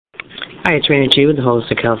Hi, it's Raina G with the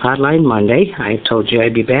Holistic Health Hotline Monday. I told you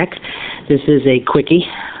I'd be back. This is a quickie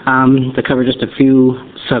to cover just a few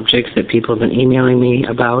subjects that people have been emailing me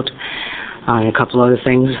about and a couple other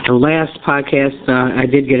things. The last podcast, I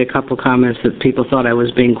did get a couple comments that people thought I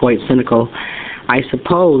was being quite cynical. I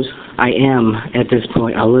suppose I am, at this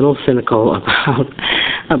point, a little cynical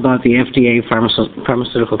about the FDA,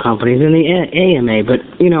 pharmaceutical companies, and the AMA. But,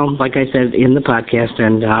 you know, like I said in the podcast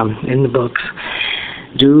and in the books,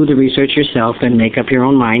 do the research yourself and make up your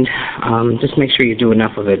own mind. Just make sure you do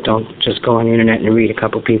enough of it. Don't just go on the internet and read a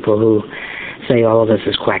couple people who say, oh, this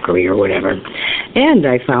is quackery or whatever. And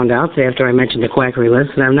I found out that after I mentioned the quackery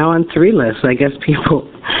list, and I'm now on 3 lists. I guess people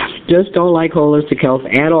just don't like holistic health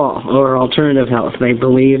at all, or alternative health. They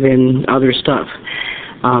believe in other stuff.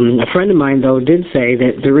 A friend of mine, though, did say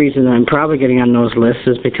that the reason I'm probably getting on those lists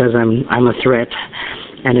is because I'm a threat.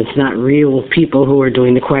 And it's not real people who are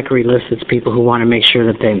doing the quackery list. It's people who want to make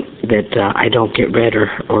sure that I don't get read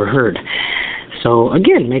or heard. So,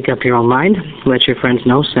 again, make up your own mind. Let your friends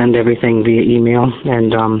know. Send everything via email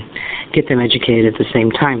and get them educated at the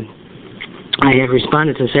same time. I have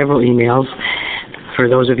responded to several emails. For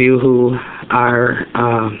those of you who are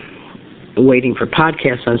waiting for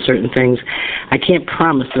podcasts on certain things, I can't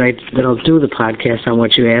promise that I'll do the podcast on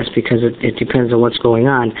what you asked because it depends on what's going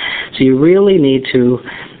on. So you really need to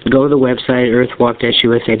go to the website,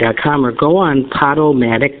 earthwalk-usa.com, or go on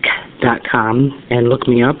Podomatic.com and look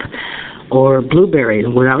me up, or Blueberry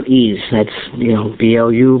without E's. That's,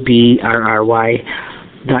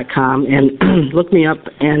 BLUBRRY.com, and look me up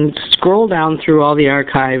and scroll down through all the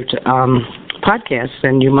archived podcasts,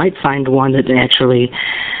 and you might find one that actually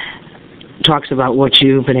talks about what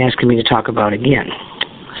you've been asking me to talk about again.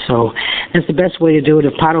 So that's the best way to do it.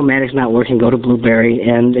 If Podomatic's not working, go to Blueberry.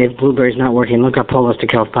 And if Blueberry's not working, look up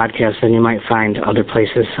Holistic Health Podcast, and you might find other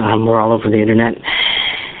places. We're all over the Internet.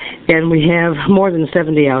 And we have more than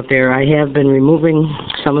 70 out there. I have been removing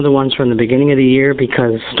some of the ones from the beginning of the year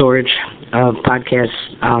because storage of podcasts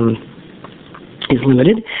is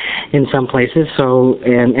limited in some places. So,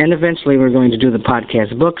 and eventually we're going to do the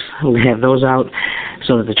podcast books. We have those out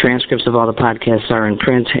so that the transcripts of all the podcasts are in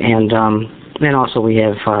print, and also we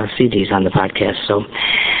have CDs on the podcast. So,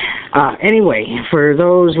 anyway, for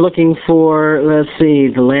those looking for,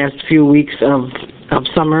 the last few weeks of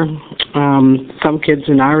summer, some kids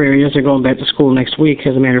in our areas are going back to school next week,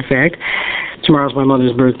 as a matter of fact. Tomorrow's my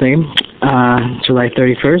mother's birthday, July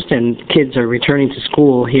 31st, and kids are returning to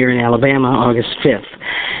school here in Alabama August 5th.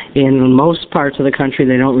 In most parts of the country,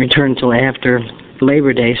 they don't return until after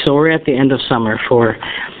Labor Day, so we're at the end of summer for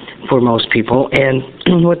most people. And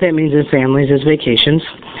what that means in families is vacations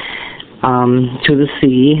to the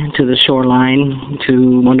sea, to the shoreline,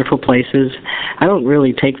 to wonderful places. I don't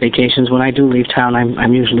really take vacations. When I do leave town,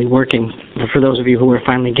 I'm usually working. But for those of you who are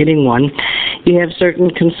finally getting one, you have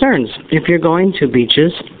certain concerns. If you're going to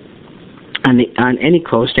beaches on any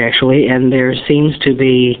coast, actually, and there seems to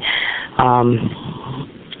be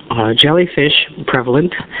jellyfish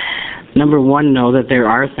prevalent, number one, know that there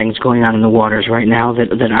are things going on in the waters right now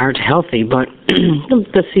that aren't healthy, but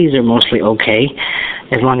the seas are mostly okay,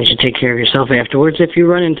 as long as you take care of yourself afterwards. If you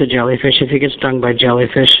run into jellyfish, if you get stung by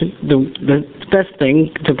jellyfish, the best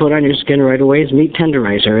thing to put on your skin right away is meat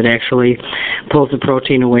tenderizer. It actually pulls the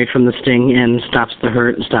protein away from the sting and stops the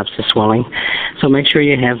hurt and stops the swelling. So make sure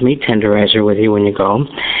you have meat tenderizer with you when you go.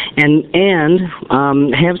 And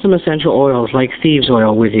have some essential oils like thieves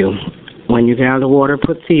oil with you. When you get out of the water,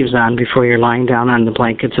 put thieves on before you're lying down on the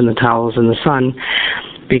blankets and the towels in the sun,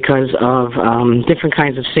 because of different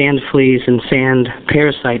kinds of sand fleas and sand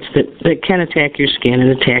parasites that can attack your skin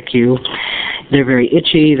and attack you. They're very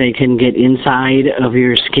itchy. They can get inside of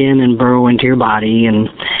your skin and burrow into your body, and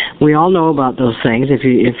we all know about those things. If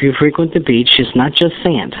you frequent the beach, it's not just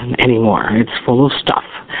sand anymore. It's full of stuff.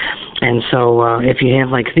 And so if you have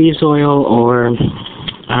like thieves oil or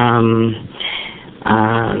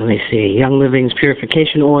Young Living's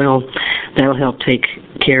Purification Oil, that'll help take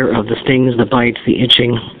care of the stings, the bites, the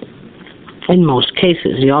itching. In most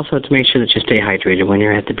cases, you also have to make sure that you stay hydrated when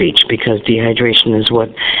you're at the beach, because dehydration is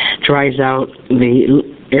what dries out the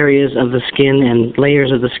areas of the skin and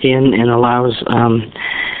layers of the skin and allows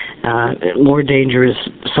more dangerous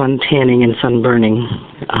sun tanning and sunburning.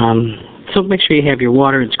 So make sure you have your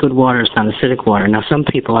water. It's good water. It's not acidic water. Now, some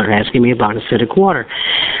people are asking me about acidic water.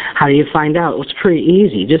 How do you find out? Well, it's pretty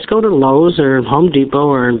easy. Just go to Lowe's or Home Depot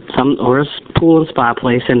or a pool and spa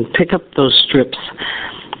place and pick up those strips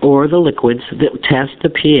or the liquids that test the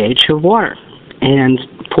pH of water. And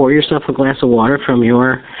pour yourself a glass of water from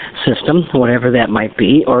your system, whatever that might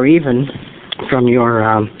be, or even from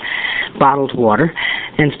your bottled water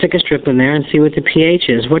and stick a strip in there and see what the pH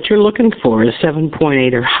is. What you're looking for is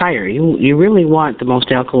 7.8 or higher. You really want the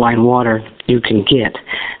most alkaline water you can get.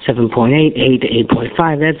 7.8, 8 to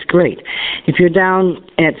 8.5, that's great. If you're down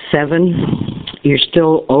at 7, you're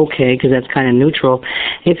still okay because that's kind of neutral.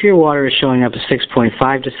 If your water is showing up as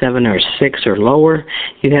 6.5 to 7 or 6 or lower,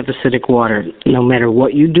 you have acidic water. No matter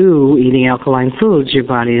what you do eating alkaline foods, your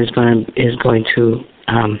body is going to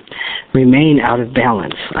remain out of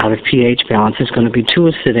balance, out of pH balance. It's going to be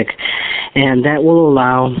too acidic, and that will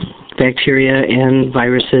allow bacteria and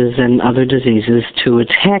viruses and other diseases to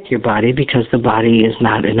attack your body because the body is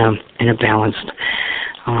not in a balanced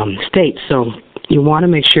state. So you want to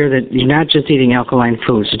make sure that you're not just eating alkaline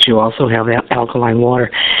foods, that you also have alkaline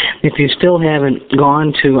water. If you still haven't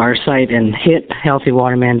gone to our site and hit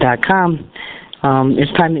healthywaterman.com,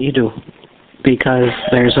 it's time that you do, because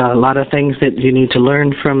there's a lot of things that you need to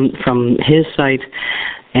learn from his site,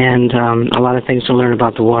 and a lot of things to learn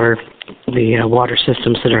about the water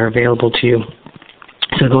systems that are available to you.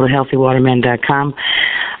 So go to healthywaterman.com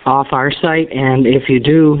off our site, and if you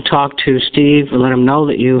do talk to Steve, let him know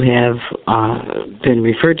that you have been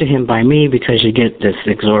referred to him by me, because you get this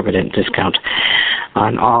exorbitant discount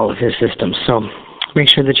on all of his systems. So make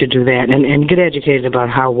sure that you do that, and get educated about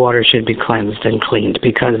how water should be cleansed and cleaned,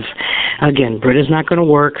 because, again, Brita is not going to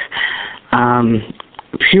work.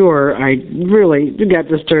 Pure, I really got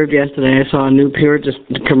disturbed yesterday. I saw a new Pure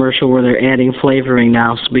commercial where they're adding flavoring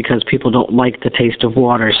now because people don't like the taste of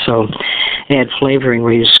water. So add flavoring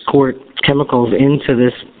where you squirt chemicals into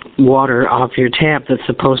this water off your tap that's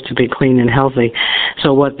supposed to be clean and healthy.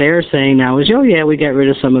 So what they're saying now is, oh yeah, we got rid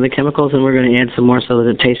of some of the chemicals and we're going to add some more so that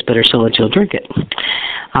it tastes better so that you'll drink it.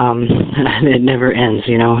 It never ends,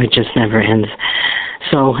 it just never ends.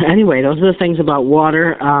 So anyway, those are the things about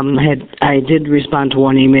water. I did respond to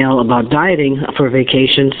one email about dieting for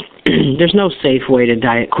vacations. There's no safe way to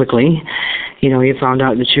diet quickly. You found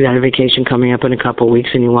out that you got a vacation coming up in a couple of weeks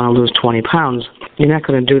and you want to lose 20 pounds. You're not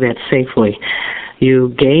going to do that safely. You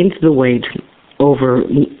gained the weight over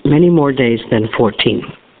many more days than 14.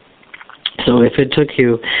 So if it took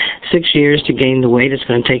you 6 years to gain the weight, it's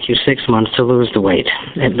going to take you 6 months to lose the weight,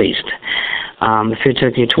 at least. If it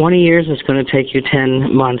took you 20 years, it's going to take you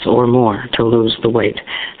 10 months or more to lose the weight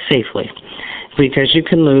safely. Because you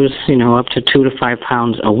can lose, up to 2 to 5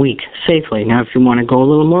 pounds a week safely. Now, if you want to go a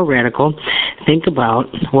little more radical, think about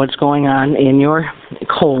what's going on in your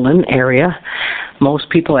colon area. Most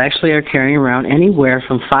people actually are carrying around anywhere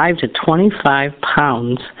from 5 to 25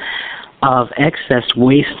 pounds of excess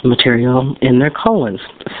waste material in their colons.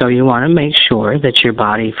 So you want to make sure that your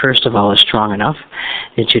body, first of all, is strong enough,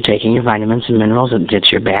 that you're taking your vitamins and minerals,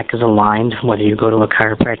 that your back is aligned, whether you go to a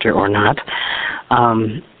chiropractor or not,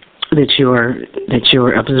 that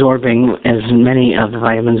you're absorbing as many of the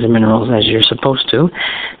vitamins and minerals as you're supposed to,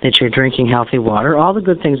 that you're drinking healthy water, all the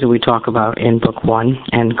good things that we talk about in Book 1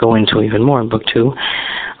 and go into even more in Book 2.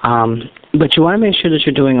 But you want to make sure that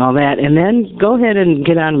you're doing all that, and then go ahead and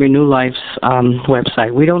get on Renew Life's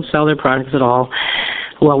website. We don't sell their products at all.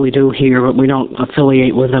 Well, we do here, but we don't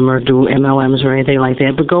affiliate with them or do MLMs or anything like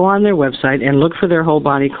that. But go on their website and look for their whole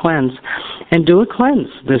body cleanse, and do a cleanse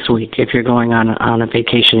this week if you're going on a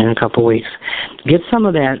vacation in a couple weeks. Get some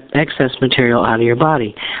of that excess material out of your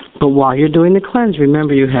body. But while you're doing the cleanse,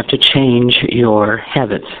 remember you have to change your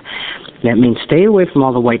habits. That means stay away from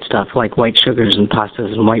all the white stuff, like white sugars and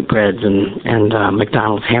pastas and white breads and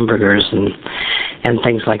McDonald's hamburgers and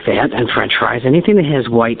things like that, and French fries. Anything that has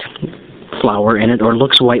white flour in it or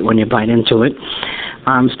looks white when you bite into it.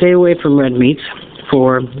 Stay away from red meats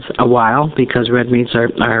for a while, because red meats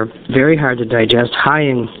are very hard to digest, high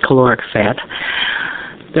in caloric fat.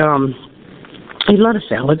 Eat a lot of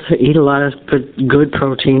salads. Eat a lot of good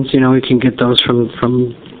proteins. You can get those from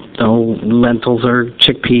lentils or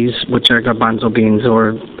chickpeas, which are garbanzo beans,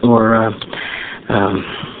 or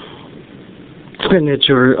spinach,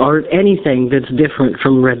 or anything that's different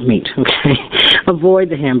from red meat. Okay, avoid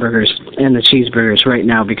the hamburgers and the cheeseburgers right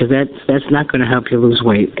now, because that's not going to help you lose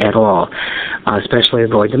weight at all. Especially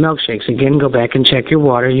avoid the milkshakes. Again, go back and check your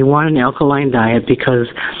water. You want an alkaline diet, because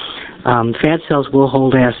fat cells will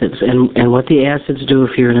hold acids, and what the acids do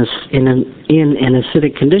if you're in an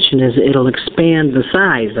acidic condition is it'll expand the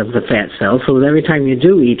size of the fat cells, so that every time you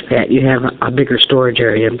do eat fat, you have a bigger storage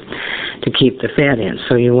area to keep the fat in.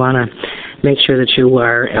 So you want to make sure that you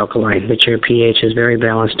are alkaline, that your pH is very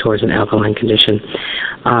balanced towards an alkaline condition.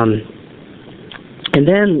 And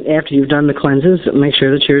then after you've done the cleanses, make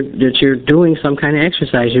sure that you're doing some kind of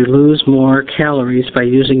exercise. You lose more calories by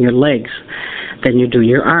using your legs than you do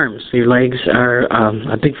your arms. Your legs are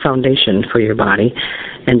a big foundation for your body,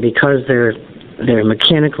 and because they're they're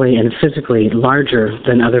mechanically and physically larger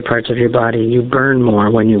than other parts of your body. You burn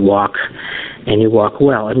more when you walk, and you walk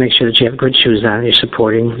well. And make sure that you have good shoes on. You're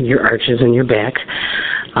supporting your arches in your back,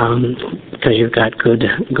 because you've got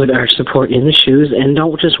good arch support in the shoes. And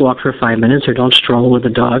don't just walk for 5 minutes, or don't stroll with the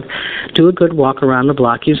dog. Do a good walk around the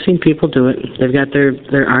block. You've seen people do it. They've got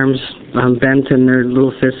their arms bent and their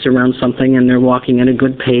little fists around something, and they're walking at a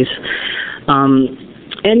good pace.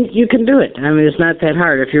 And you can do it. I mean, it's not that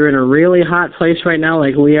hard. If you're in a really hot place right now,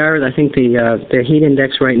 like we are, I think the heat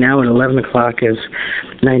index right now at 11 o'clock is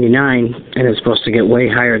 99, and it's supposed to get way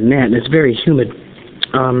higher than that, and it's very humid.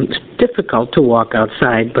 It's difficult to walk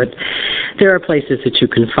outside, but there are places that you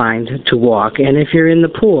can find to walk. And if you're in the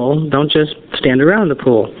pool, don't just stand around the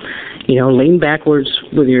pool. You know, lean backwards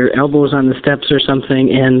with your elbows on the steps or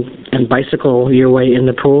something, and bicycle your way in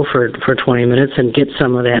the pool for 20 minutes and get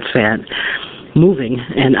some of that fat moving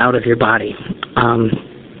and out of your body.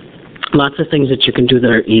 Lots of things that you can do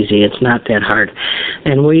that are easy. It's not that hard.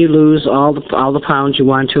 And will you lose all the pounds you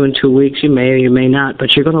want to in 2 weeks? You may or you may not,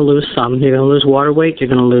 but you're going to lose some. You're going to lose water weight. You're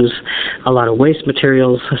going to lose a lot of waste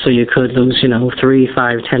materials, so you could lose, 3,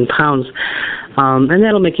 5, 10 pounds. And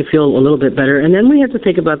that'll make you feel a little bit better. And then we have to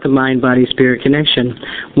think about the mind-body-spirit connection,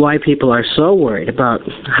 why people are so worried about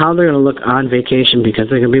how they're going to look on vacation because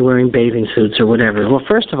they're going to be wearing bathing suits or whatever. Well,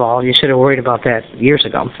 first of all, you should have worried about that years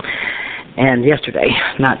ago and yesterday,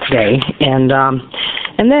 not today. And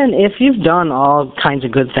then if you've done all kinds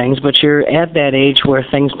of good things, but you're at that age where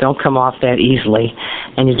things don't come off that easily,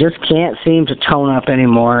 and you just can't seem to tone up any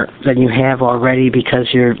more than you have already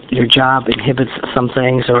because your job inhibits some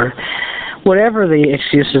things, or whatever the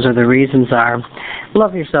excuses or the reasons are,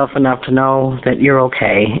 love yourself enough to know that you're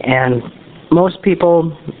okay. And most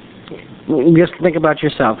people, just think about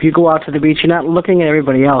yourself. You go out to the beach, you're not looking at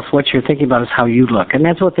everybody else. What you're thinking about is how you look. And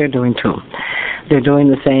that's what they're doing too. They're doing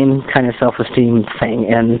the same kind of self-esteem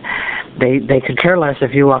thing. And they could care less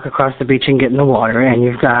if you walk across the beach and get in the water and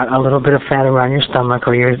you've got a little bit of fat around your stomach,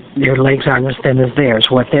 or your legs aren't as thin as theirs.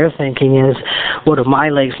 What they're thinking is, what do my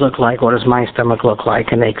legs look like? What does my stomach look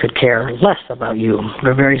like? And they could care less about you.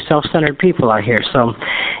 We're very self-centered people out here. So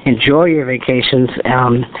enjoy your vacations.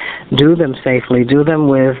 Do them safely. Do them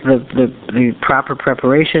with the proper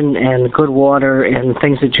preparation and good water and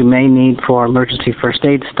things that you may need for emergency first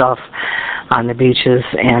aid stuff on the beaches,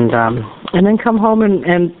 and then come home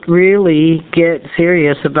and really get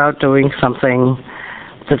serious about doing something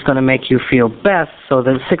that's going to make you feel best, so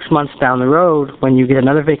that 6 months down the road, when you get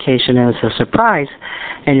another vacation and it's a surprise,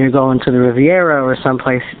 and you're going to the Riviera or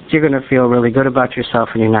someplace, you're going to feel really good about yourself,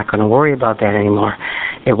 and you're not going to worry about that anymore.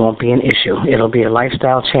 It won't be an issue. It'll be a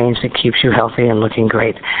lifestyle change that keeps you healthy and looking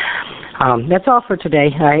great. That's all for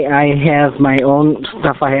today. I have my own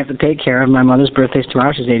stuff I have to take care of. My mother's birthday's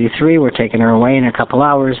tomorrow. She's 83. We're taking her away in a couple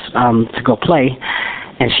hours to go play,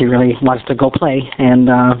 and she really wants to go play. And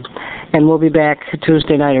we'll be back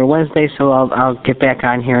Tuesday night or Wednesday, so I'll get back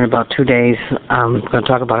on here in about 2 days. I'm going to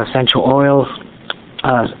talk about essential oils,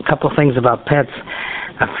 a couple things about pets,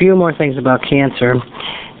 a few more things about cancer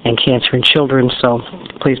and cancer in children, so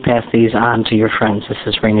please pass these on to your friends. This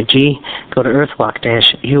is Raina G. Go to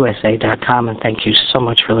earthwalk-usa.com, and thank you so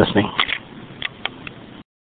much for listening.